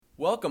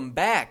Welcome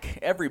back,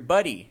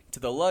 everybody, to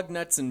the Lug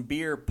Nuts and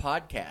Beer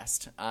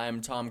podcast. I'm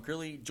Tom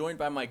Curley, joined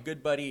by my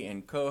good buddy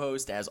and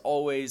co-host, as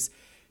always,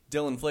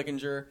 Dylan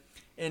Flickinger.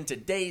 In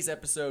today's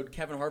episode,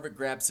 Kevin Harvick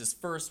grabs his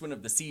first win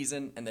of the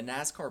season, and the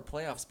NASCAR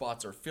playoff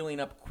spots are filling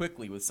up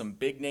quickly with some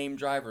big-name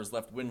drivers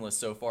left winless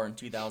so far in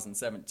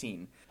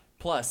 2017.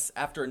 Plus,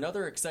 after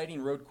another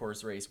exciting road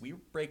course race, we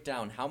break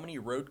down how many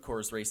road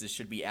course races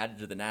should be added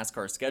to the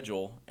NASCAR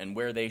schedule and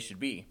where they should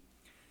be.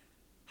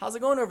 How's it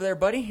going over there,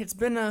 buddy? It's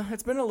been a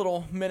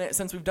little minute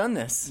since we've done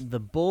this. The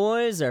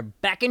boys are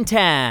back in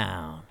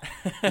town.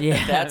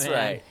 Yeah, That's man.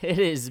 right. It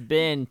has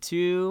been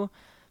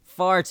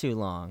far too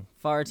long,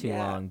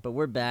 but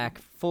we're back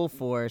full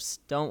force.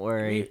 Don't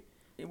worry.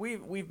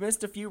 We've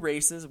missed a few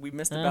races. We've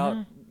missed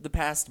about the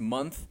past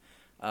month,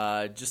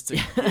 just to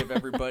give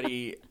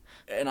everybody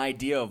an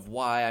idea of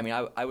why. I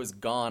mean, I was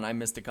gone. I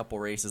missed a couple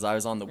races. I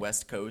was on the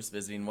West Coast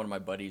visiting one of my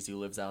buddies who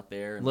lives out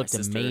there. And Looked my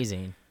sister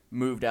amazing.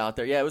 Moved out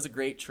there. Yeah, it was a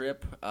great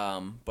trip,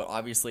 but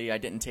obviously I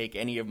didn't take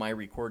any of my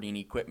recording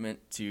equipment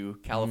to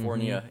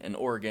California and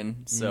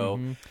Oregon, so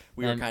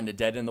we were kind of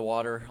dead in the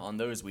water on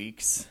those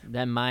weeks.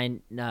 Then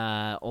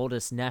my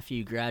oldest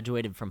nephew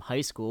graduated from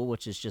high school,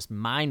 which is just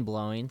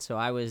mind-blowing, so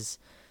I was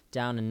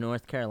down in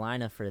North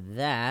Carolina for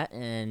that,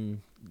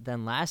 and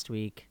then last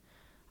week,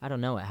 I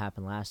don't know what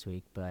happened last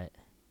week, but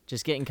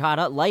just getting caught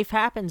up. Life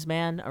happens,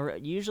 man,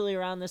 usually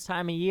around this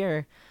time of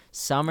year.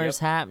 Summer's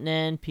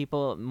happening,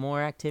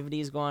 more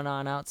activities going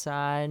on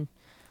outside.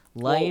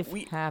 Life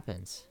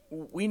happens.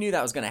 We knew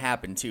that was going to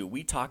happen, too.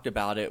 We talked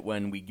about it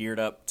when we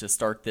geared up to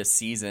start this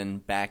season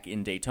back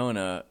in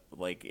Daytona.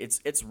 Like,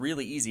 it's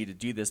really easy to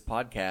do this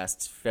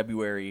podcast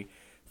February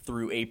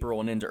through April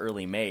and into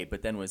early May.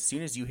 But then as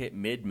soon as you hit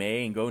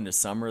mid-May and go into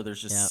summer,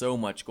 there's just so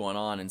much going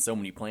on and so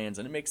many plans,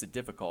 and it makes it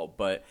difficult.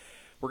 But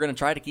we're going to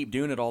try to keep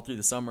doing it all through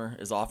the summer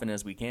as often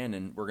as we can,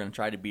 and we're going to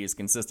try to be as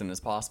consistent as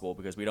possible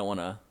because we don't want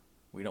to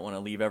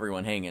leave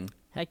everyone hanging.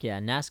 Heck yeah,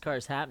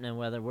 NASCAR's happening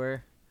whether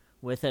we're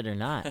with it or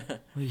not.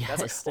 We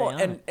gotta stay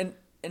on.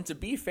 And to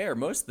be fair,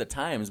 most of the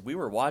times we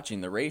were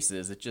watching the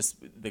races. It just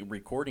the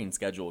recording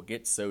schedule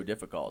gets so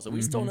difficult. So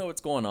we still know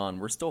what's going on.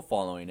 We're still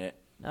following it.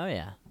 Oh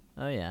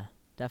yeah,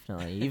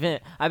 definitely. Even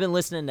I've been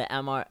listening to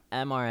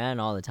MRN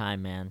all the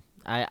time, man.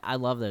 I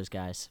love those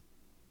guys.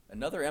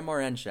 Another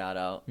MRN shout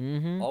out.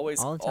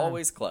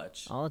 Always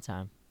clutch. All the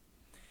time.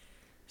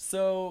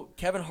 So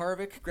Kevin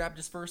Harvick grabbed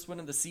his first win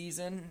of the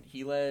season.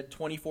 He led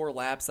 24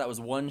 laps. That was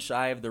one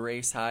shy of the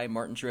race high.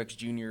 Martin Truex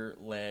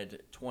Jr.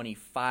 led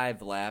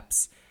 25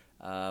 laps,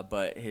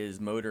 but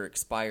his motor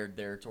expired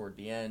there toward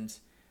the end.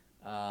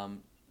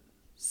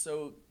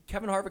 So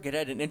Kevin Harvick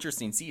had an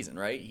interesting season,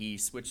 right? He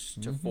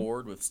switched to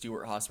Ford with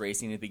Stewart-Haas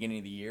Racing at the beginning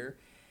of the year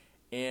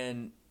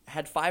and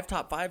had 5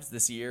 top 5s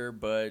this year,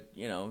 but,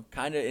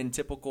 kind of in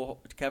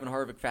typical Kevin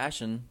Harvick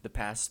fashion, the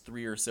past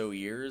 3 or so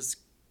years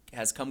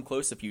has come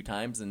close a few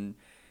times and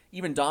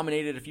even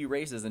dominated a few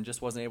races and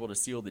just wasn't able to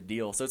seal the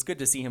deal. So it's good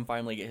to see him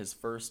finally get his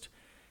first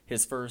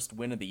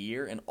win of the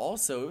year. And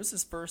also, it was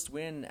his first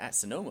win at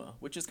Sonoma,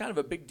 which is kind of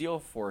a big deal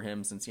for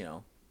him since,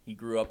 he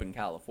grew up in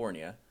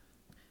California.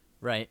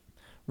 Right.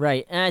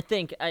 And I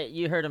think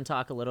you heard him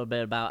talk a little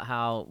bit about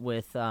how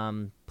with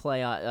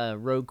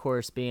road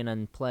course being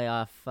on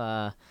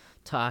playoff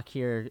talk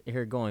here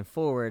going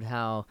forward,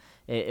 how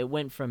it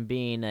went from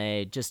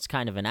being just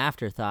kind of an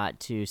afterthought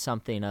to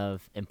something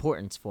of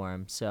importance for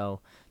him. So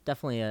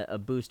definitely a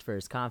boost for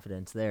his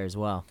confidence there as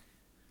well.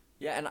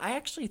 Yeah, and I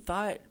actually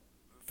thought,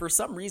 for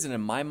some reason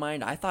in my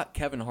mind, I thought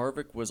Kevin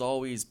Harvick was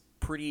always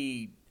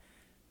pretty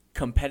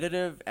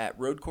competitive at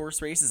road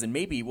course races, and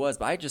maybe he was,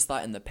 but I just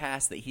thought in the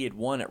past that he had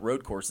won at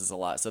road courses a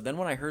lot. So then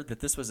when I heard that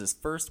this was his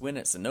first win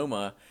at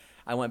Sonoma,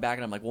 I went back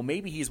and I'm like, well,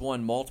 maybe he's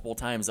won multiple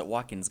times at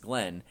Watkins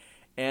Glen.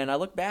 And I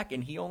look back,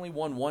 and he only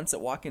won once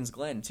at Watkins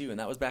Glen, too, and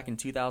that was back in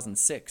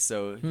 2006.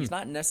 So he's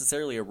not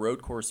necessarily a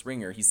road course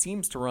ringer. He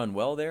seems to run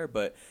well there,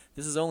 but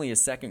this is only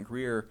his second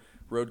career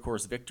road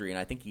course victory, and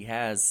I think he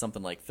has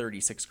something like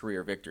 36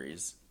 career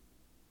victories.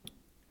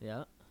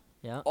 Yeah.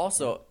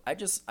 Also, I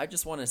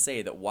just want to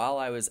say that while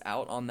I was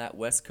out on that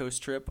West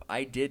Coast trip,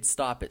 I did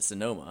stop at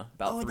Sonoma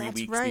about 3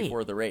 weeks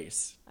before the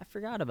race. I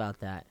forgot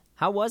about that.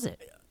 How was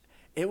it?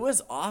 It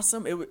was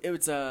awesome. It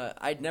was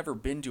I'd never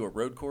been to a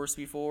road course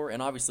before,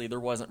 and obviously there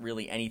wasn't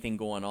really anything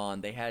going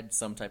on. They had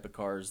some type of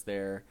cars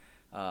there.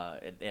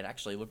 It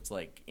actually looked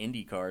like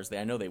Indy cars.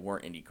 I know they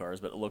weren't Indy cars,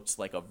 but it looked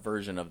like a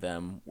version of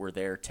them were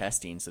there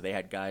testing. So they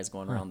had guys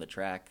going around the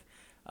track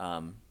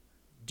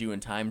doing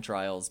time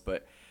trials.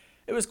 But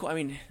it was cool. I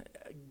mean,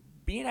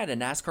 being at a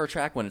NASCAR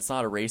track when it's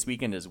not a race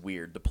weekend is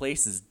weird. The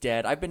place is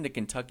dead. I've been to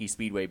Kentucky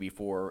Speedway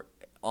before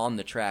on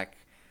the track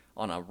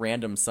on a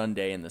random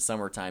Sunday in the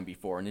summertime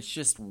before, and it's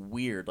just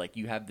weird. Like,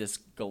 you have this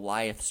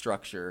Goliath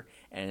structure,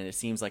 and it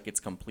seems like it's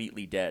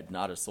completely dead.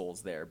 Not a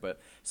soul's there. But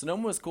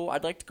Sonoma was cool.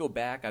 I'd like to go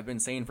back. I've been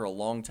saying for a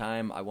long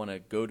time I want to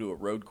go to a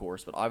road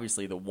course, but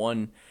obviously the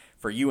one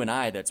for you and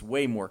I that's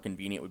way more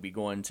convenient would be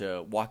going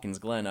to Watkins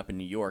Glen up in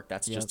New York.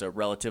 That's just a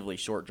relatively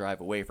short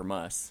drive away from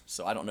us.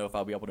 So I don't know if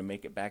I'll be able to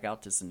make it back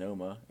out to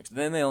Sonoma.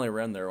 Then they only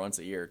run there once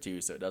a year, too,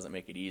 so it doesn't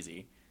make it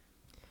easy.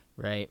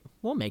 Right.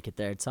 We'll make it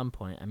there at some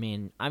point. I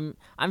mean,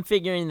 I'm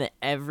figuring that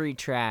every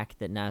track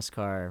that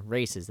NASCAR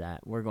races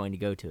at, we're going to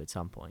go to at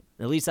some point.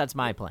 At least that's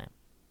my plan.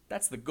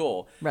 That's the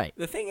goal. Right.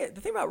 The thing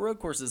about road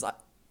courses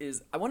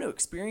is I want to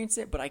experience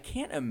it, but I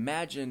can't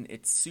imagine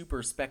it's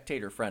super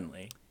spectator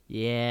friendly.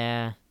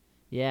 Yeah.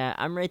 Yeah,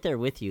 I'm right there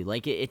with you.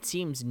 Like, it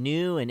seems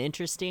new and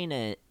interesting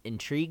and it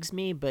intrigues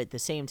me, but at the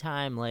same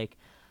time, like,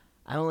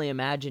 I only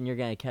imagine you're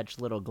going to catch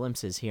little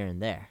glimpses here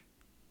and there.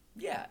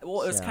 Yeah,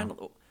 well, it was kind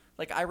of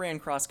like I ran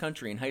cross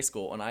country in high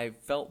school, and I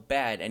felt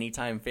bad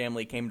anytime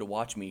family came to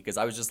watch me because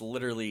I was just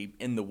literally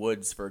in the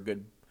woods for a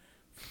good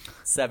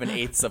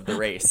 7/8 of the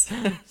race.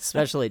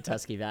 Especially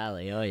Tusky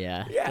Valley. Oh,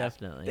 yeah,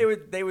 definitely.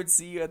 They would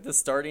see you at the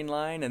starting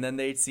line, and then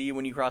they'd see you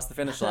when you crossed the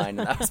finish line,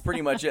 and that was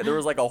pretty much it. There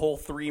was like a whole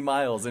 3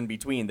 miles in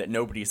between that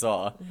nobody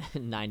saw.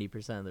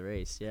 90% of the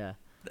race, yeah.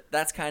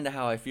 That's kind of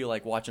how I feel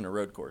like watching a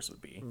road course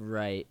would be.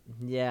 Right.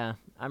 Yeah,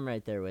 I'm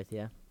right there with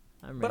you.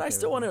 But I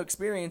still want to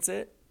experience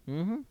it.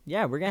 Mm-hmm.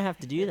 Yeah, we're going to have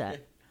to do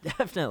that.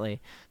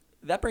 Definitely.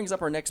 That brings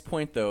up our next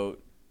point, though.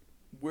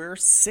 We're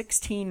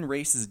 16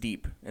 races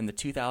deep in the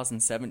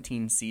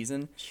 2017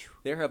 season.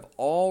 There have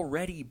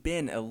already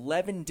been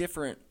 11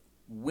 different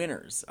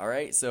winners, all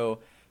right? So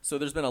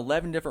there's been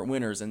 11 different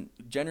winners, and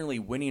generally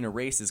winning a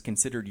race is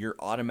considered your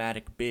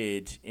automatic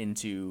bid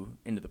into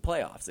the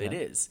playoffs. Yeah. It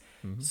is.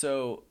 Mm-hmm.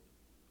 So,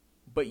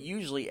 but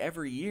usually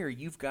every year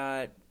you've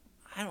got,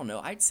 I don't know,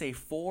 I'd say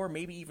 4,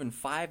 maybe even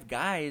 5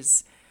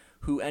 guys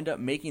who end up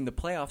making the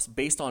playoffs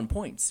based on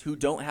points, who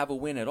don't have a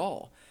win at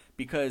all.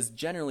 Because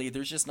generally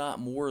there's just not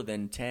more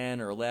than 10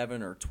 or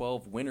 11 or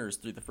 12 winners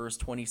through the first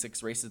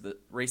 26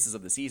 races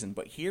of the season.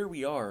 But here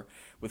we are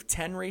with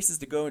 10 races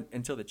to go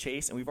until the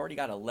chase, and we've already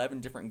got 11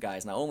 different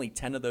guys. Now, only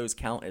 10 of those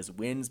count as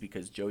wins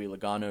because Joey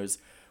Logano's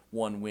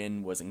one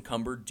win was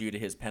encumbered due to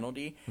his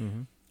penalty.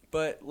 Mm-hmm.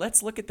 But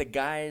let's look at the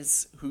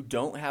guys who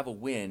don't have a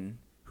win,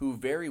 who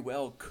very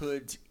well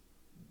could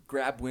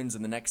grab wins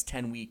in the next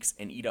 10 weeks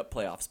and eat up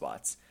playoff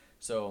spots.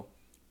 So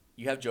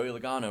you have Joey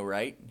Logano,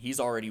 right? He's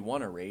already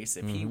won a race.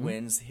 If he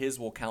wins, his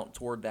will count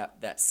toward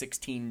that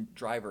 16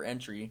 driver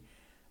entry.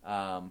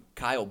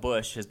 Kyle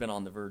Busch has been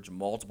on the verge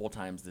multiple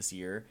times this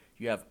year.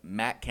 You have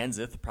Matt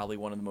Kenseth, probably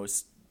one of the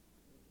most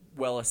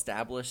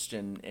well-established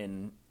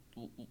and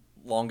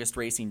longest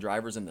racing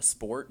drivers in the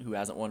sport, who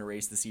hasn't won a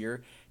race this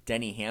year.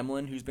 Denny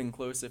Hamlin, who's been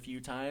close a few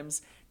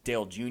times.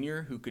 Dale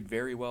Jr., who could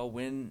very well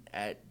win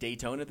at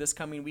Daytona this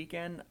coming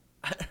weekend.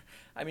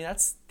 I mean,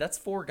 that's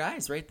 4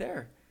 guys right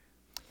there.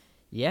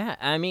 Yeah,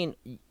 I mean,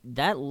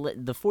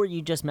 the 4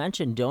 you just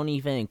mentioned don't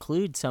even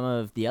include some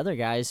of the other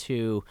guys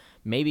who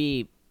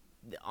maybe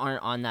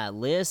aren't on that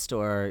list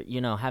or,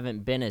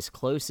 haven't been as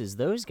close as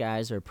those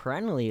guys or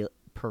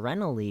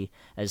perennially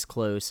as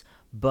close.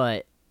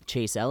 But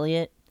Chase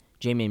Elliott,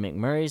 Jamie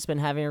McMurray's been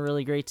having a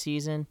really great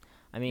season.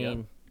 I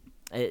mean,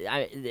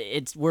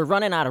 we're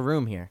running out of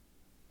room here.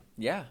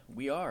 Yeah,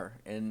 we are.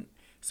 And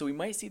so we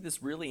might see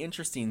this really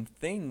interesting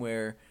thing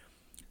where,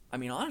 I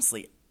mean,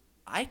 honestly,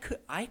 I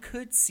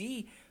could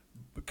see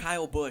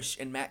Kyle Busch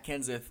and Matt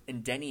Kenseth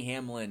and Denny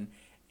Hamlin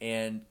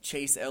and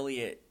Chase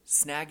Elliott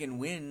snagging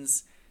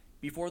wins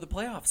before the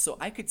playoffs. So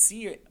I could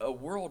see a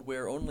world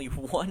where only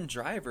one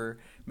driver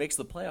makes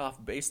the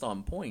playoff based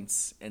on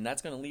points, and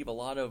that's going to leave a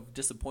lot of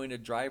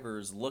disappointed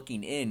drivers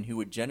looking in who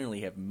would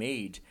generally have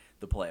made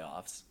the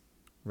playoffs.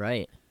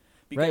 Right.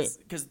 Because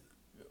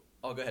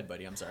oh, go ahead,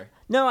 buddy. I'm sorry.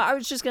 No, I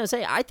was just gonna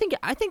say I think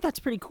that's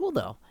pretty cool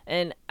though,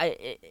 and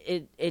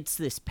it's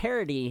this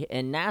parity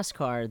in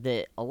NASCAR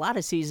that a lot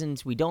of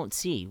seasons we don't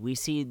see. We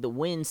see the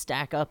wins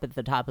stack up at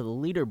the top of the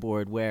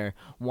leaderboard, where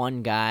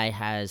one guy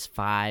has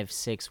 5,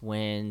 6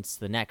 wins,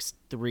 the next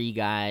 3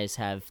 guys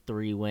have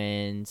 3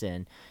 wins,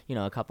 and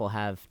a couple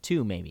have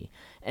 2 maybe,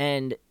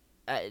 and.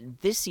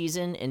 This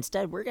season,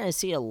 instead, we're going to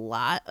see a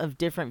lot of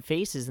different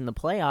faces in the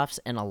playoffs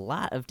and a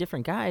lot of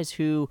different guys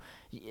who,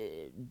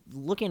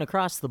 looking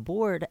across the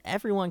board,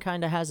 everyone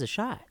kind of has a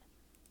shot.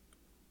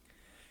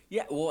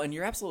 Yeah, well, and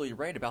you're absolutely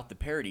right about the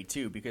parity,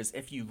 too, because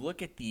if you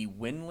look at the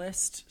win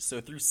list,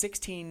 so through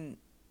 16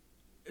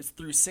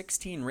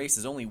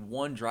 races, only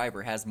one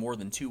driver has more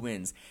than 2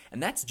 wins,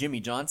 and that's Jimmy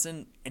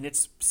Johnson. And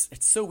it's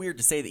so weird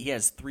to say that he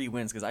has 3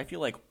 wins because I feel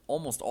like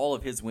almost all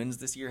of his wins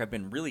this year have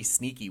been really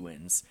sneaky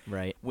wins.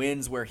 Right.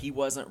 Wins where he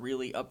wasn't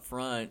really up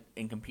front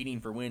and competing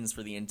for wins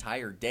for the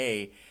entire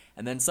day,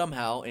 and then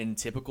somehow, in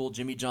typical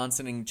Jimmy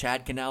Johnson and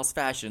Chad Canals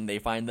fashion, they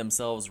find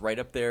themselves right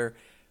up there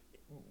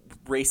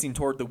racing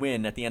toward the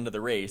win at the end of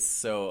the race.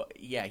 So,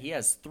 yeah, he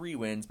has 3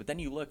 wins, but then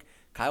you look,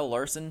 Kyle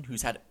Larson,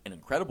 who's had an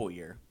incredible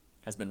year,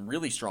 has been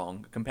really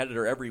strong,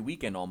 competitor every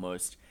weekend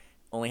almost,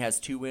 only has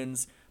 2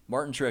 wins.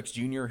 Martin Truex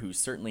Jr., who's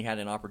certainly had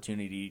an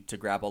opportunity to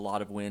grab a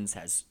lot of wins,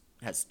 has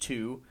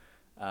 2.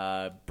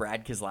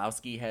 Brad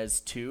Keselowski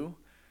has 2.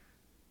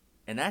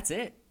 And that's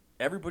it.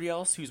 Everybody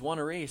else who's won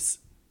a race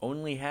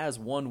only has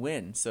 1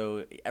 win.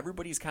 So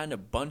everybody's kind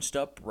of bunched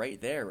up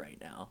right there right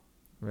now.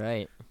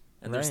 Right.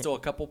 And there's still a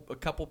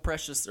couple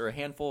precious, or a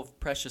handful of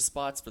precious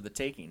spots for the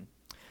taking.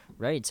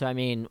 Right. So I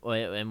mean,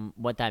 and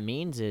what that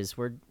means is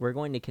we're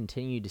going to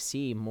continue to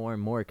see more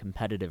and more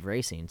competitive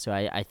racing. So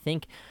I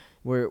think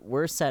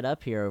we're set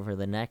up here over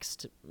the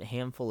next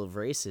handful of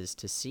races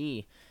to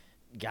see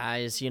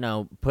guys,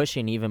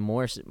 pushing even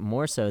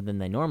more so than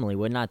they normally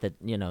would. Not that,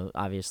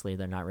 obviously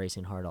they're not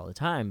racing hard all the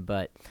time,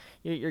 but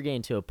you're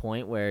getting to a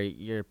point where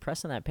you're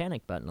pressing that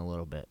panic button a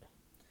little bit.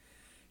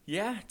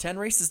 Yeah, 10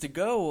 races to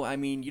go. I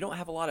mean, you don't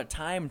have a lot of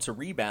time to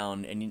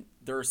rebound, and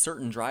there are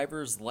certain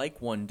drivers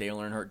like one Dale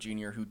Earnhardt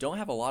Jr. who don't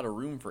have a lot of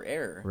room for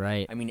error.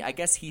 Right. I mean, I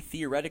guess he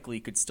theoretically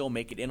could still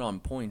make it in on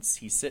points.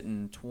 He's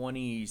sitting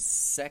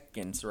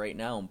 22nd right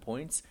now in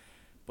points,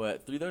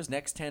 but through those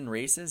next 10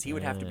 races, he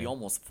would have to be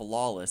almost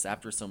flawless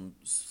after some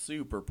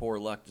super poor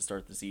luck to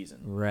start the season.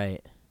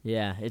 Right.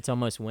 Yeah, it's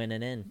almost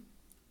winning in.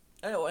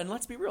 Oh, and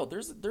let's be real.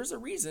 There's a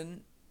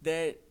reason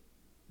that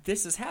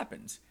this has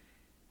happened.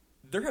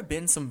 There have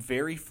been some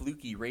very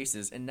fluky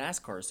races in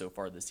NASCAR so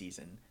far this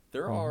season.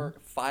 There are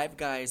 5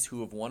 guys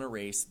who have won a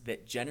race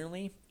that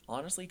generally,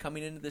 honestly,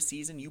 coming into the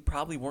season, you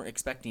probably weren't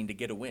expecting to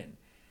get a win.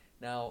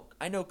 Now,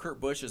 I know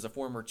Kurt Busch is a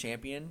former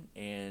champion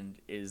and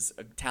is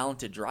a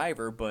talented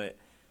driver, but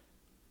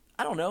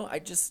I don't know.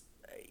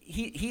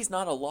 He's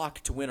not a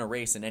lock to win a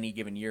race in any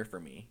given year for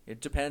me.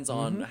 It depends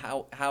on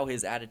how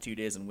his attitude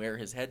is and where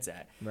his head's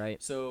at.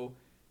 Right. So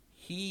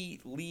he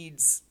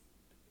wins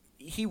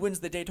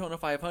the Daytona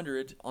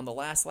 500 on the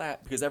last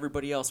lap because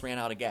everybody else ran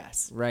out of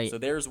gas. Right. So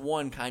there's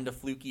one kind of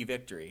fluky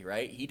victory,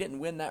 right? He didn't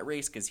win that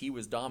race because he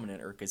was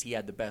dominant or because he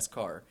had the best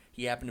car.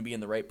 He happened to be in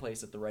the right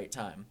place at the right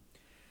time.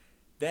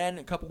 Then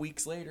a couple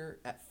weeks later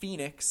at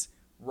Phoenix,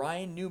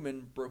 Ryan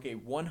Newman broke a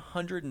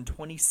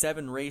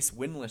 127 race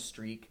winless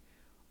streak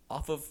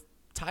off of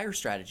tire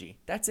strategy.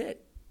 That's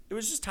it. It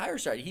was just tire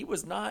strategy. He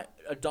was not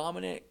a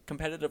dominant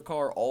competitive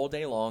car all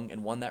day long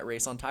and won that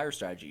race on tire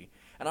strategy.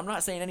 And I'm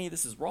not saying any of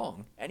this is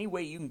wrong. Any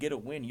way you can get a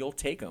win, you'll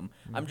take them.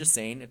 I'm just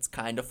saying it's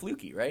kind of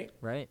fluky, right?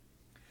 Right.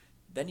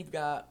 Then you've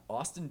got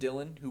Austin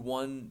Dillon, who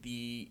won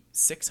the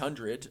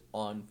 600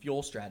 on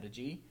fuel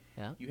strategy.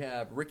 Yeah. You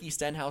have Ricky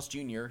Stenhouse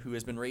Jr., who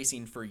has been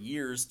racing for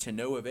years to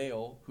no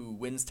avail, who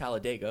wins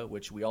Talladega,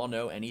 which we all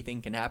know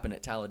anything can happen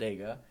at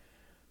Talladega.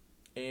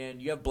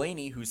 And you have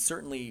Blaney, who's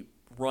certainly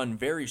run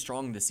very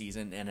strong this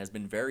season and has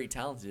been very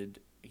talented.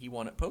 He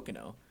won at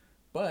Pocono.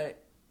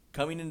 But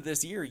coming into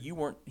this year,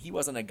 he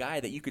wasn't a guy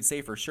that you could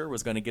say for sure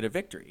was going to get a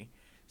victory.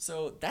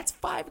 So that's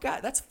 5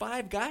 guys. That's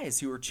 5 guys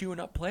who are chewing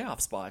up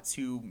playoff spots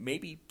who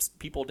maybe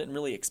people didn't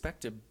really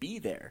expect to be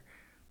there.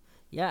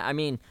 Yeah, I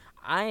mean,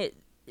 I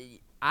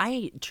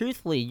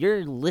truthfully,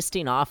 you're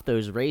listing off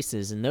those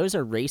races, and those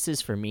are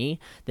races for me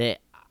that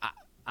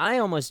I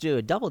almost do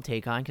a double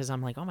take on because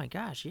I'm like, oh my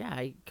gosh, yeah,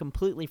 I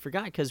completely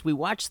forgot because we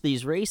watch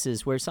these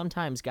races where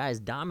sometimes guys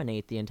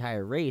dominate the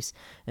entire race,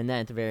 and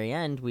then at the very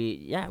end,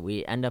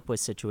 we end up with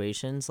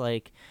situations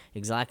like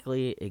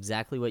exactly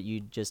what you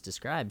just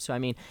described. So I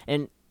mean,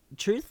 and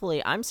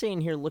truthfully, I'm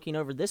sitting here looking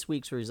over this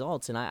week's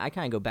results, and I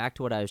kind of go back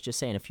to what I was just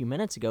saying a few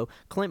minutes ago.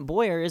 Clint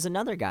Bowyer is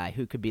another guy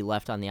who could be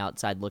left on the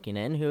outside looking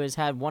in, who has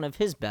had one of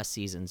his best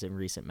seasons in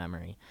recent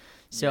memory.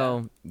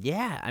 So,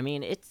 yeah, I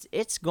mean,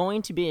 it's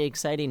going to be an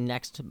exciting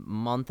next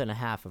month and a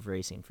half of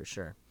racing for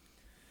sure.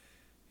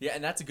 Yeah,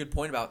 and that's a good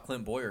point about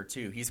Clint Bowyer,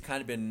 too. He's kind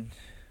of been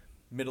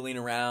middling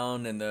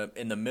around in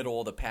the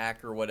middle of the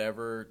pack or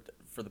whatever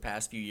for the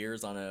past few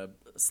years on a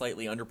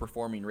slightly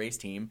underperforming race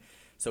team.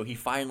 So he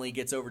finally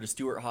gets over to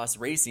Stewart-Haas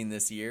Racing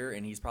this year,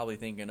 and he's probably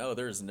thinking, oh,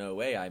 there's no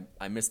way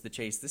I missed the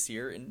chase this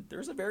year. And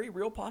there's a very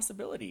real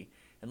possibility,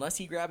 unless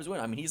he grabs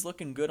win. I mean, he's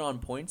looking good on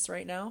points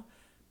right now,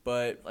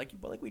 but like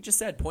we just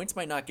said, points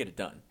might not get it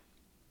done.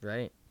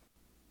 Right.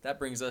 That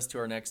brings us to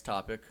our next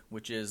topic,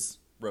 which is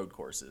road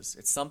courses.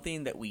 It's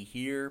something that we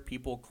hear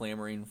people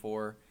clamoring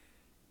for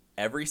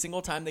every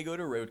single time they go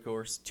to a road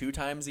course, 2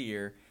 times a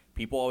year.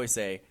 People always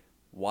say,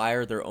 why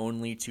are there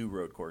only 2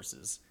 road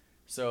courses?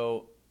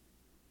 So,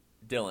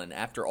 Dylan,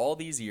 after all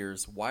these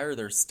years, why are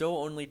there still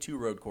only 2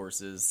 road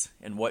courses,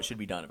 and what should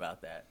be done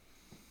about that?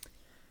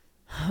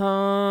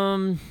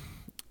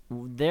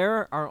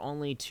 There are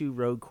only 2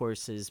 road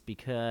courses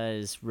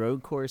because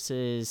road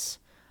courses,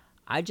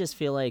 I just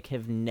feel like,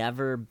 have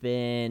never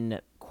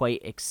been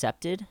quite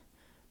accepted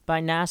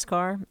by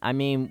NASCAR. I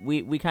mean,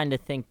 we kind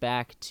of think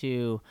back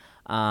to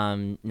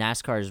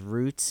NASCAR's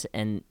roots,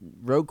 and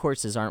road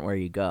courses aren't where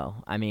you go.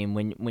 I mean,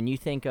 when you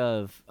think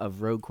of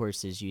road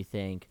courses, you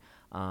think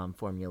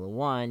Formula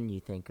One, you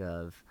think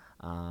of,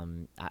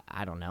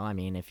 I don't know, I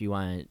mean, if you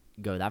want to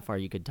go that far,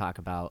 you could talk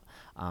about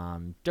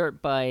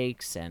dirt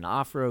bikes and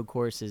off-road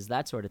courses,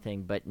 that sort of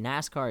thing, but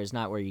NASCAR is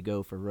not where you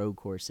go for road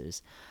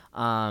courses.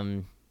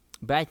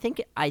 But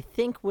I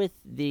think with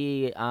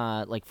the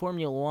like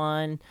Formula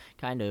One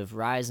kind of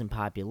rise in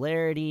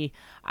popularity,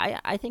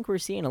 I think we're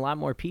seeing a lot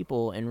more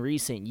people in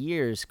recent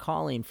years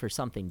calling for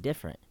something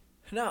different.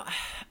 No,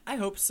 I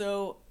hope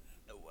so.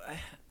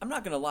 I'm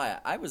not going to lie.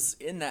 I was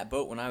in that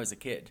boat when I was a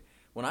kid.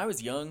 When I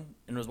was young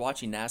and was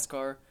watching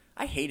NASCAR,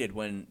 I hated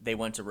when they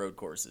went to road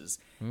courses.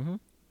 Mm-hmm.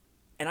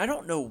 And I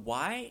don't know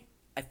why.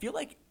 I feel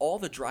like all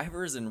the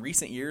drivers in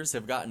recent years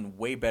have gotten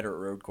way better at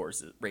road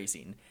course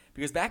racing.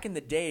 Because back in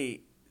the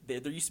day,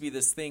 there used to be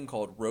this thing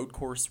called road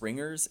course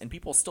ringers, and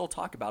people still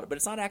talk about it, but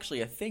it's not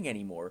actually a thing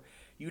anymore.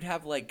 You'd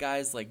have like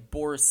guys like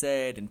Boris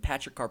Said and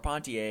Patrick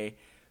Carpentier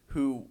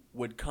who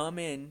would come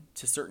in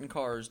to certain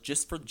cars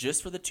just for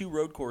the 2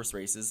 road course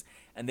races,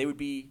 and they would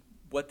be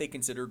what they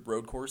considered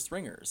road course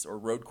ringers or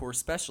road course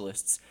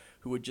specialists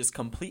who would just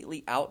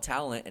completely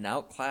out-talent and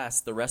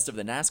outclass the rest of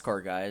the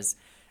NASCAR guys.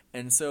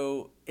 And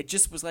so it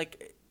just was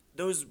like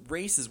those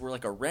races were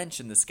like a wrench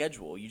in the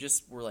schedule. You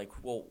just were like,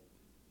 well,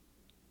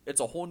 it's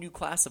a whole new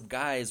class of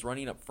guys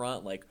running up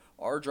front. Like,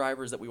 our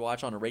drivers that we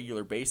watch on a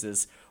regular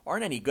basis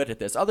aren't any good at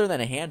this, other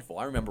than a handful.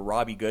 I remember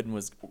Robbie Gordon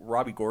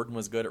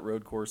was good at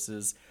road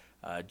courses,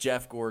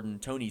 Jeff Gordon,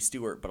 Tony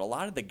Stewart, but a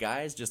lot of the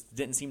guys just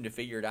didn't seem to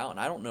figure it out, and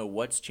I don't know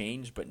what's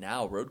changed, but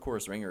now road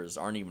course ringers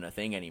aren't even a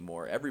thing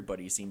anymore.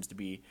 Everybody seems to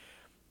be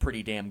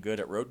pretty damn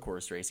good at road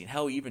course racing.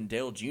 Hell, even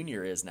Dale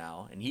Jr. is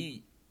now, and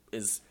he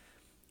is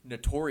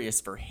notorious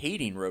for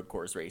hating road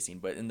course racing,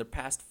 but in the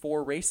past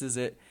 4 races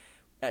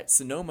at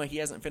Sonoma, he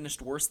hasn't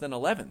finished worse than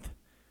 11th.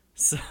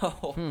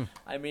 So,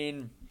 I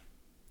mean,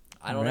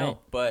 I don't know.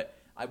 But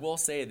I will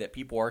say that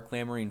people are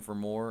clamoring for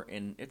more,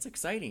 and it's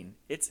exciting.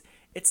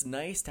 It's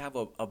nice to have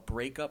a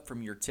breakup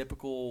from your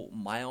typical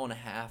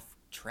mile-and-a-half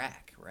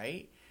track,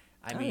 right?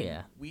 I mean,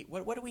 yeah.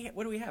 What do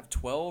we have?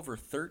 12 or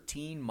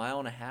 13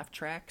 mile-and-a-half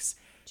tracks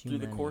through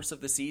the course of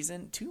the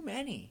season? Too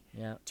many.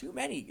 Yeah. Too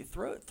many.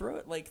 Throw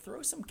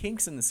some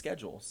kinks in the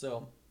schedule.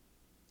 So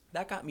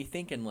that got me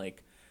thinking,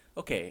 like,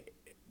 okay,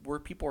 where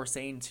people are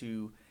saying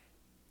to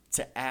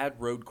add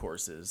road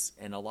courses,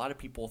 and a lot of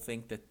people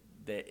think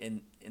that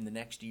in the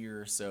next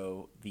year or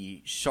so,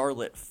 the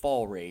Charlotte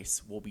Fall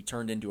Race will be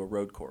turned into a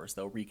road course.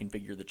 They'll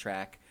reconfigure the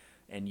track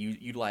and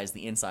utilize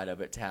the inside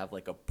of it to have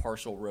like a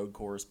partial road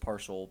course,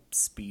 partial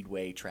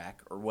speedway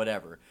track or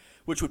whatever,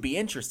 which would be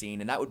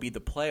interesting, and that would be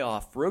the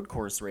playoff road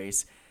course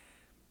race.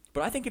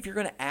 But I think if you're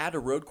going to add a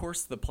road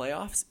course to the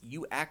playoffs,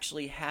 you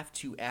actually have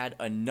to add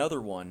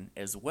another one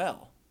as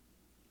well.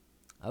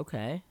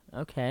 Okay.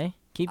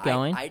 Keep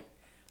going. I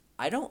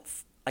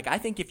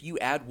think if you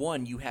add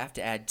one, you have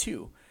to add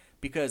 2,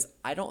 because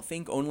I don't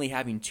think only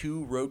having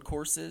 2 road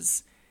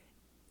courses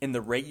in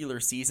the regular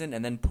season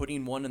and then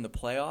putting one in the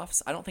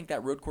playoffs, I don't think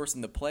that road course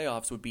in the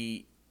playoffs would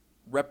be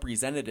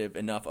representative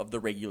enough of the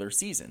regular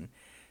season.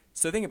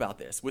 So think about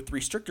this. With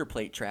restrictor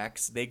plate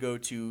tracks, they go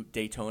to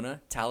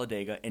Daytona,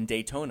 Talladega, and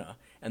Daytona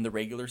in the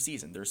regular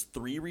season. There's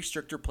 3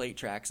 restrictor plate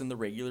tracks in the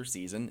regular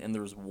season, and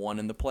there's 1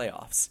 in the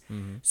playoffs.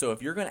 Mm-hmm. So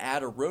if you're going to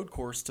add a road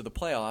course to the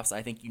playoffs,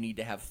 I think you need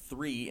to have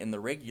 3 in the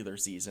regular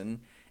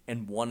season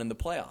and 1 in the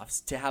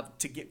playoffs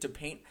to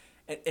paint.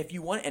 If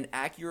you want an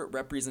accurate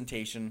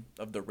representation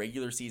of the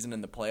regular season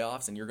and the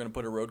playoffs, and you're going to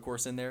put a road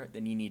course in there,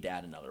 then you need to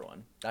add another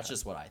one. That's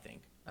just what I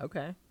think.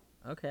 Okay.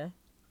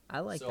 I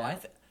like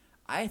that.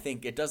 I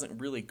think it doesn't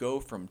really go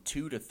from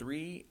 2 to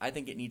 3. I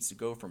think it needs to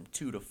go from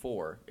 2 to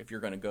 4 if you're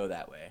going to go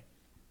that way.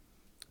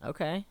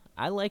 Okay.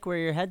 I like where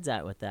your head's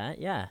at with that.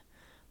 Yeah.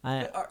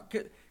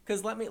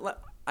 Because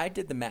I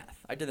did the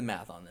math. I did the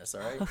math on this,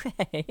 all right?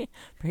 Okay.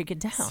 Break it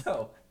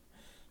down.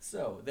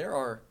 So there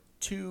are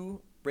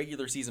 2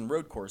 regular season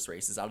road course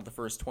races out of the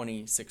first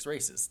 26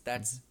 races.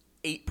 That's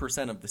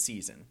 8% of the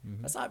season.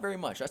 Mm-hmm. That's not very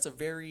much. That's a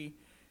very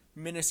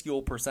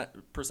minuscule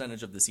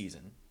percentage of the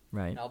season.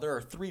 Right. Now, there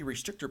are 3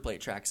 restrictor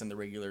plate tracks in the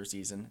regular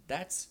season.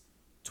 That's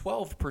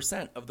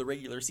 12% of the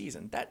regular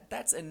season.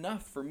 That's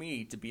enough for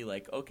me to be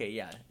like, okay,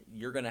 yeah,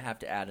 you're going to have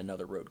to add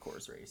another road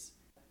course race.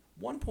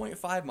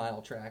 1.5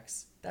 mile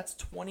tracks, that's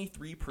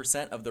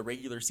 23% of the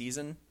regular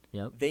season.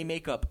 Yep. They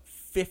make up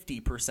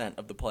 50%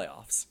 of the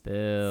playoffs.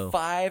 Boo.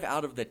 5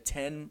 out of the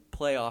 10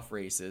 playoff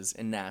races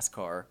in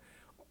NASCAR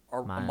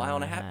are mile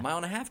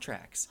and a half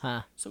tracks.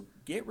 Huh. So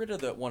get rid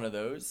of one of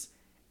those.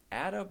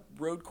 Add a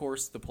road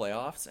course to the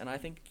playoffs, and I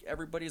think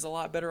everybody's a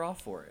lot better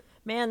off for it.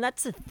 Man,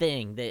 that's the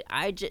thing that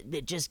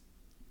just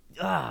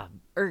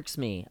irks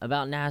me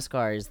about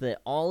NASCAR is that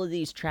all of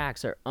these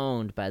tracks are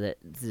owned by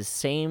the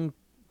same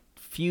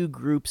few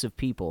groups of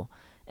people,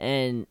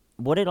 and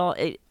what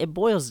it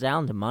boils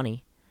down to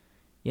money.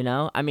 You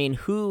know, I mean,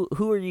 who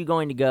are you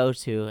going to go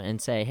to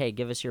and say, hey,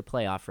 give us your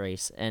playoff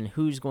race, and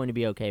who's going to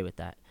be okay with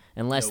that?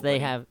 Unless nobody. They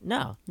have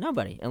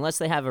nobody. Unless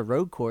they have a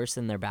road course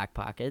in their back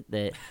pocket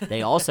that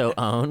they also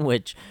own,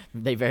 which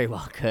they very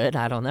well could.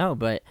 I don't know,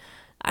 but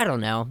I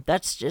don't know.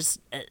 That's just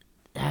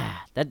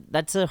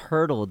that's a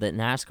hurdle that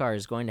NASCAR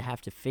is going to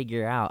have to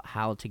figure out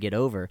how to get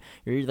over.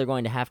 You're either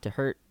going to have to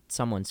hurt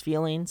someone's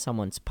feelings,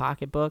 someone's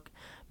pocketbook,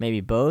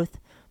 maybe both.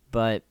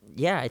 But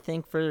yeah, I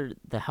think for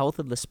the health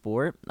of the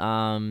sport,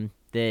 I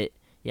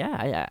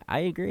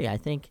agree. I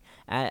think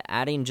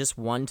adding just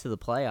one to the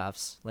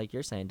playoffs, like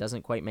you're saying,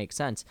 doesn't quite make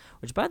sense.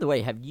 Which, by the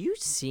way, have you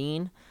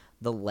seen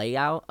the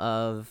layout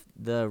of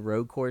the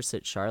road course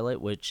at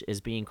Charlotte, which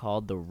is being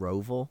called the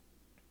Roval?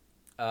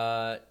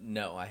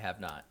 No, I have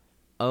not.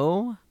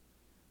 Oh,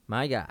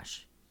 my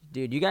gosh.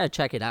 Dude, you got to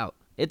check it out.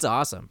 It's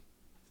awesome.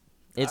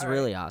 It's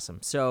really awesome.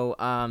 So,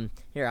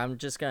 here, I'm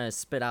just going to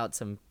spit out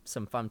some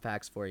fun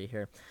facts for you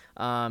here.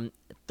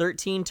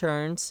 13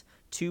 turns,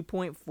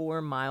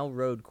 2.4-mile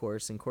road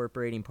course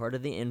incorporating part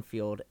of the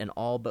infield and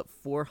all but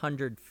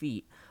 400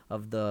 feet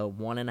of the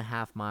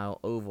 1.5-mile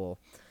oval,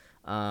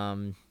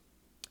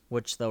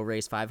 which they'll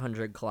race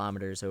 500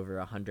 kilometers over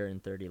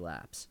 130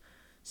 laps.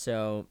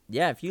 So,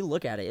 yeah, if you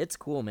look at it, it's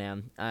cool,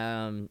 man.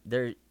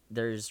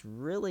 There's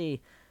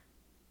really...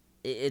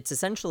 It's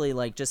essentially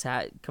like just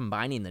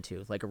combining the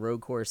two, like a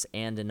road course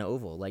and an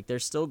oval. Like they're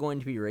still going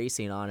to be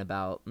racing on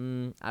about,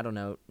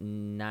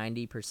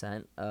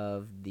 90%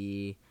 of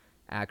the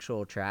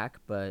actual track,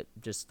 but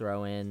just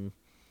throw in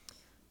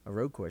a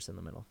road course in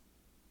the middle.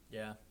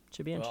 Yeah.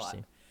 Should be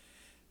interesting.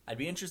 I'd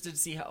be interested to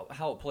see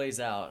how it plays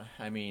out.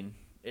 I mean,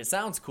 it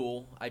sounds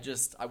cool. I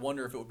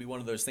wonder if it would be one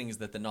of those things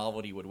that the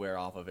novelty would wear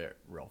off of it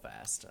real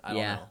fast. I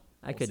don't know.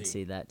 I could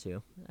see that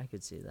too. I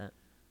could see that.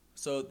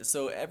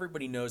 So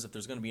everybody knows if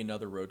there's going to be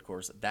another road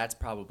course, that's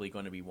probably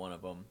going to be one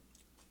of them.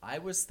 I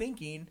was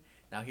thinking,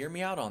 now hear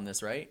me out on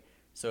this, right?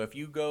 So if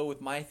you go with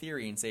my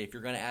theory and say if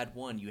you're going to add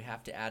one, you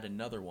have to add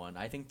another one,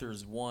 I think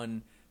there's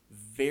one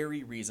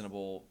very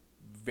reasonable,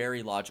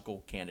 very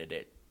logical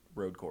candidate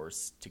road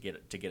course to get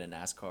a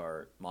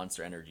NASCAR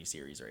Monster Energy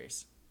Series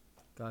race.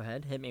 Go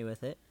ahead, hit me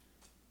with it.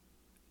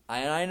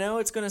 I know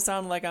it's going to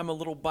sound like I'm a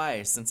little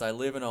biased since I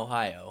live in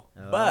Ohio,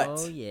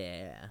 Oh,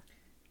 yeah.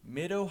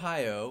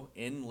 Mid-Ohio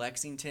in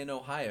Lexington,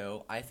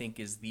 Ohio, I think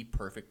is the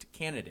perfect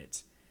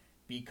candidate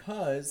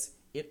because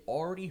it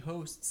already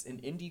hosts an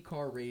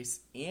IndyCar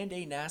race and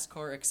a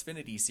NASCAR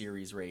Xfinity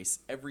Series race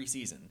every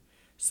season.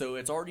 So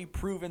it's already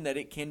proven that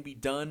it can be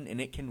done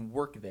and it can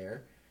work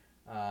there.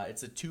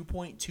 It's a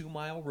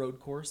 2.2-mile road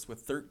course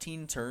with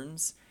 13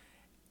 turns.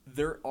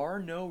 There are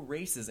no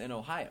races in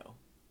Ohio,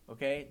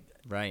 okay?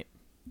 Right.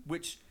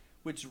 Which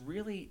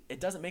really, it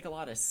doesn't make a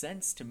lot of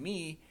sense to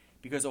me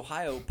because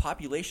Ohio,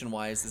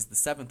 population-wise, is the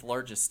 7th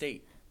largest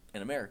state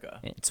in America.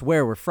 It's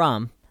where we're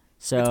from.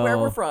 So It's where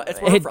we're from.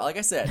 Like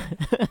I said,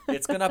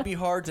 it's going to be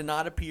hard to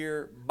not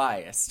appear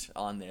biased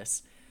on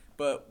this.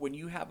 But when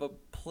you have a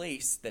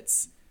place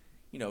that's,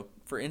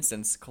 for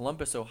instance,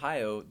 Columbus,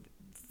 Ohio,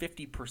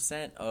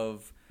 50%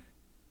 of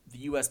the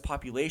U.S.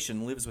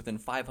 population lives within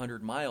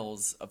 500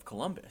 miles of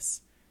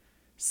Columbus.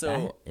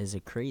 So that is a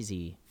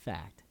crazy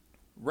fact.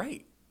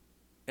 Right.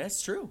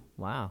 That's true.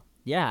 Wow.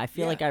 Yeah, I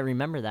feel like I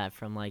remember that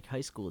from like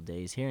high school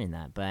days hearing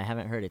that, but I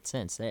haven't heard it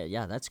since.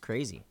 Yeah, that's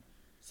crazy.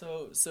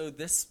 So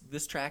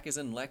this track is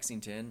in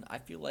Lexington. I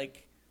feel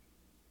like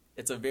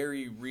it's a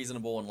very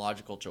reasonable and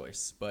logical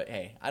choice. But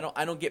hey, I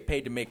don't get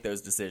paid to make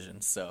those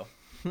decisions, so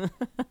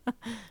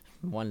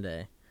One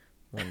day.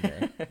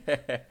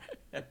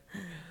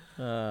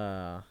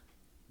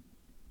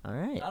 All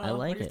right, I like it.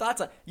 What are your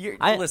thoughts on?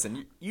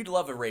 Listen, you'd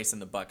love a race in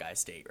the Buckeye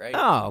State, right?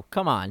 Oh,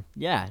 come on.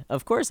 Yeah,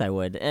 of course I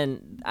would.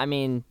 And, I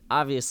mean,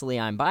 obviously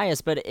I'm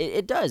biased, but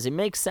it does. It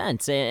makes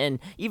sense. And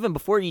even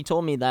before you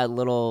told me that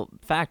little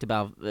fact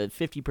about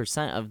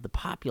 50% of the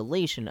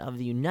population of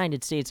the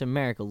United States of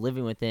America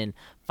living within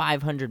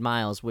 500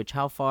 miles, which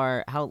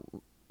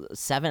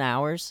 7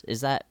 hours? Is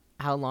that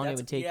how long it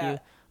would take you?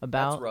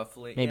 About that's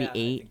roughly. Maybe 8? I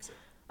think so.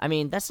 I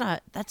mean, that's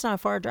not a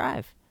far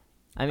drive.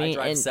 I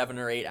drive 7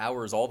 or 8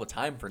 hours all the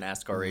time for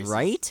NASCAR races.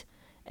 Right?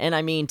 And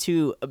I mean,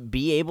 to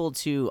be able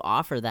to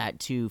offer that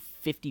to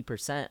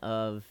 50%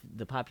 of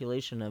the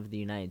population of the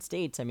United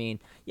States, I mean,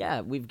 yeah,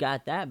 we've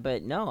got that.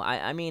 But no,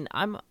 I mean,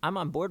 I'm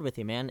on board with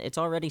you, man. It's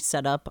already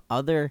set up.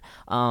 Other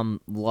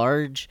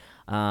large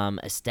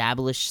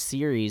established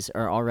series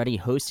are already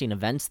hosting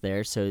events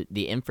there. So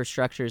the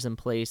infrastructure is in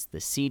place. The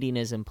seating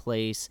is in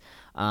place.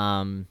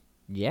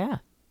 Yeah,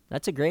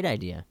 that's a great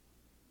idea.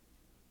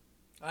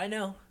 I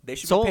know they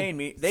should Sold. be paying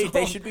me. They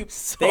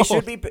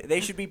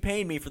should be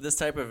paying me for this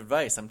type of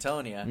advice. I'm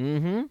telling you. I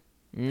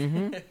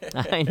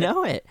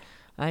know it,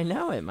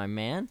 my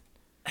man.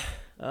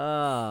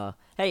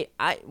 Hey,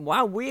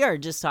 while we are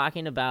just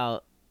talking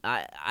about,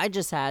 I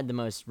just had the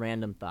most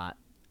random thought.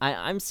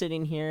 I'm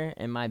sitting here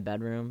in my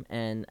bedroom,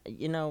 and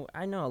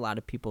I know a lot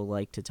of people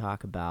like to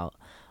talk about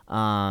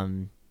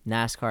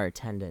NASCAR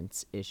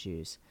attendance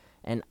issues,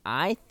 and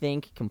I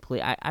think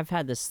I've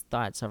had this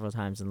thought several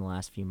times in the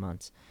last few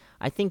months.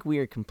 I think we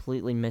are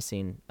completely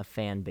missing a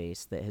fan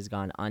base that has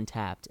gone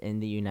untapped in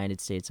the United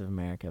States of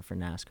America for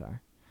NASCAR.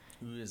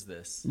 Who is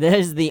this?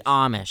 This is the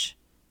Amish.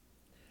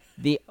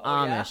 The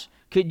Amish. Yeah?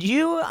 Could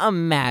you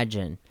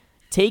imagine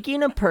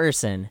taking a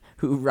person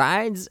who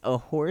rides a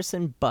horse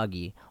and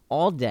buggy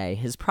all day,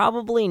 has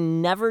probably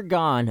never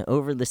gone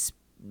over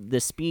the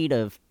speed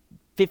of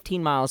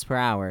 15 miles per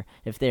hour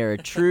if they're a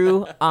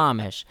true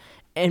Amish,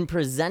 and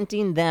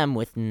presenting them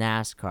with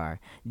NASCAR?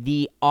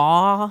 The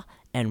awe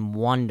and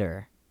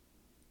wonder.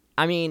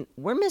 I mean,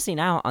 we're missing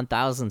out on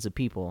thousands of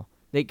people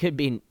that could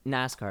be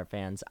NASCAR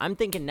fans. I'm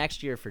thinking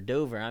next year for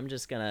Dover, I'm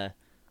just going to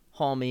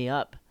haul me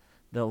up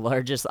the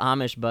largest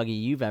Amish buggy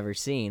you've ever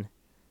seen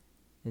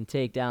and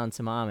take down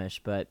some Amish.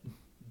 But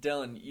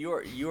Dylan, you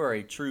are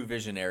a true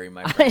visionary,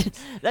 my friend.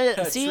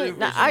 See,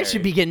 I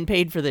should be getting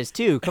paid for this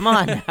too. Come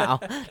on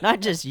now. Not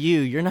just you.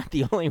 You're not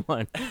the only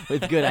one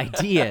with good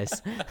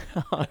ideas.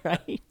 All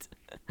right.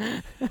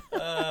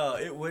 Oh,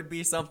 it would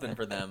be something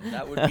for them.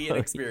 That would be an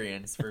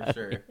experience for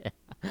sure.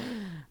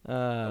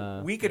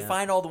 We could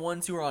find all the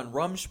ones who are on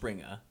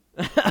Rumspringa.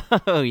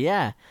 Oh,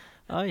 yeah.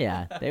 Oh,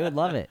 yeah. They would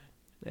love it.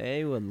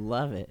 They would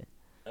love it.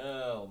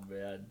 Oh,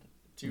 man.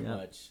 Too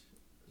much.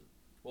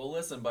 Well,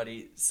 listen,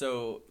 buddy.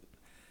 So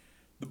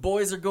the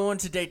boys are going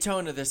to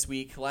Daytona this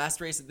week.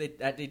 Last race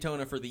at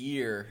Daytona for the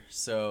year.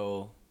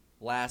 So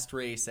last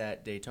race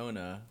at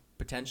Daytona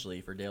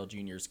potentially for Dale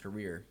Jr.'s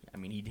career. I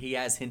mean, he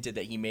has hinted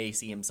that he may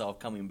see himself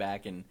coming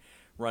back and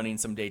running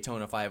some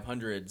Daytona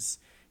 500s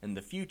in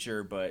the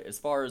future, but as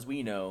far as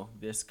we know,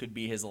 this could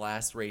be his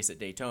last race at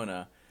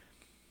Daytona.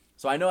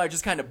 So I know I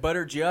just kind of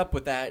buttered you up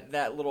with that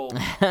little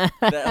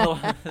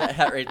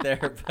that right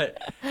there,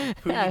 but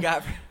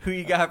who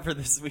you got for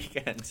this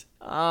weekend?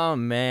 Oh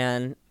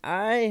man,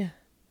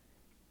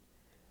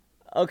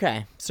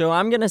 Okay, so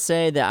I'm going to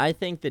say that I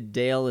think that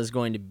Dale is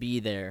going to be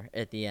there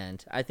at the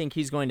end. I think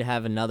he's going to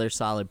have another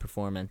solid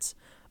performance.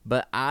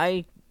 But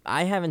I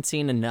haven't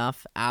seen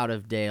enough out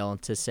of Dale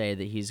to say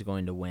that he's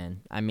going to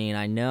win. I mean,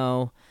 I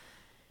know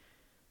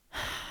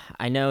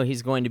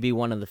he's going to be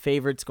one of the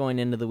favorites going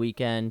into the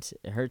weekend.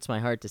 It hurts my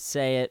heart to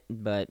say it,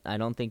 but I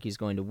don't think he's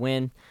going to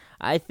win.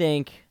 I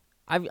think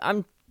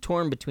I'm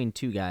torn between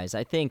two guys.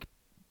 I think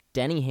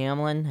Denny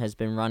Hamlin has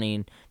been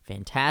running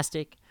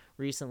fantastic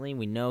recently.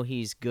 We know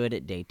he's good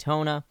at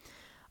Daytona,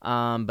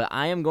 but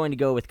I am going to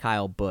go with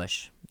Kyle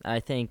Busch. I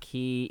think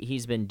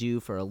he's been due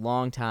for a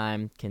long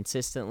time,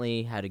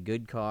 consistently had a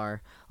good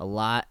car. A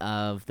lot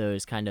of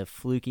those kind of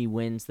fluky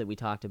wins that we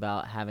talked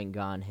about haven't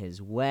gone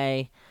his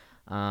way,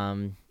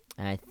 and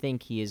I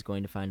think he is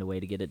going to find a way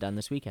to get it done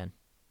this weekend.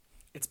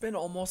 It's been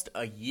almost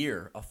a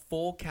year, a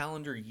full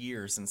calendar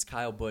year, since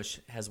Kyle Busch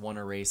has won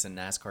a race in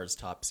NASCAR's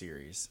Top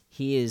Series.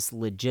 He is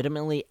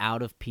legitimately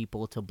out of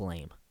people to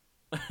blame.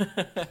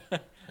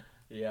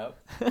 Yep.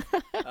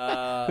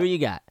 Who you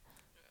got?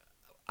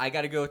 I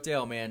got to go with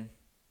Dale, man.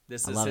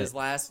 This is his it.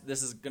 last.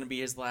 This is going to be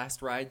his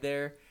last ride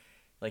there.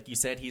 Like you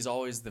said, he's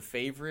always the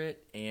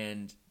favorite,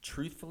 and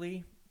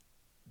truthfully,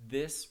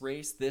 this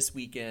race this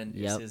weekend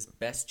is his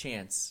best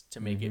chance to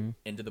make it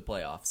into the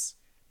playoffs.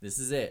 This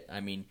is it.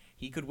 I mean,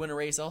 he could win a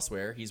race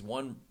elsewhere. He's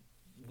won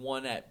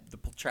at the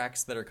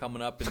tracks that are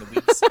coming up in the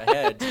weeks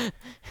ahead.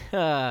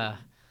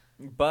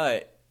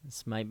 But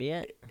this might be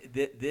it.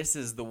 This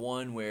is the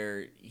one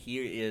where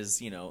he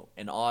is,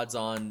 an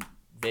odds-on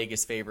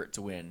Vegas favorite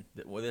to win.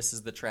 Well, this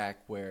is the track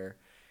where,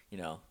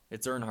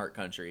 it's Earnhardt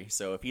country.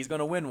 So if he's going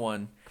to win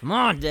one, come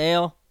on,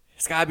 Dale.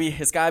 It's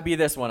gotta be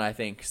this one, I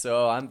think.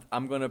 So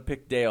I'm going to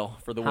pick Dale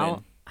for the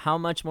win. How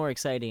much more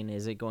exciting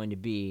is it going to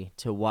be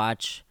to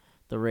watch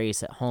the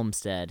race at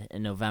Homestead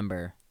in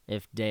November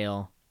if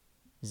Dale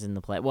is in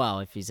the play? Well,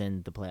 if he's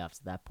in the playoffs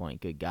at that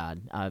point, good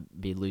God, I'd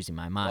be losing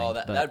my mind. Oh,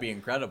 that'd be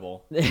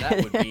incredible.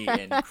 That would be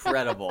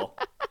incredible.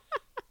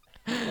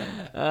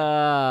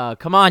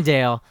 Come on,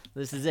 Dale.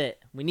 This is it.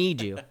 We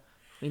need you.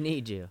 We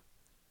need you.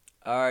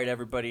 All right,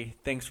 everybody.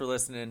 Thanks for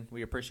listening.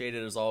 We appreciate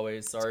it as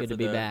always. It's good to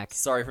be back.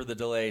 Sorry for the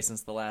delay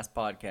since the last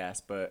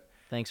podcast, but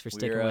thanks for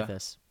sticking with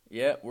us.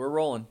 Yeah, we're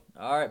rolling.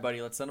 All right,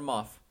 buddy. Let's send them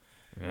off.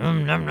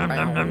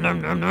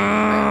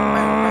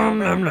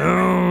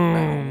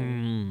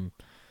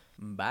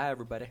 Bye,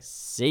 everybody.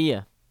 See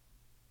ya.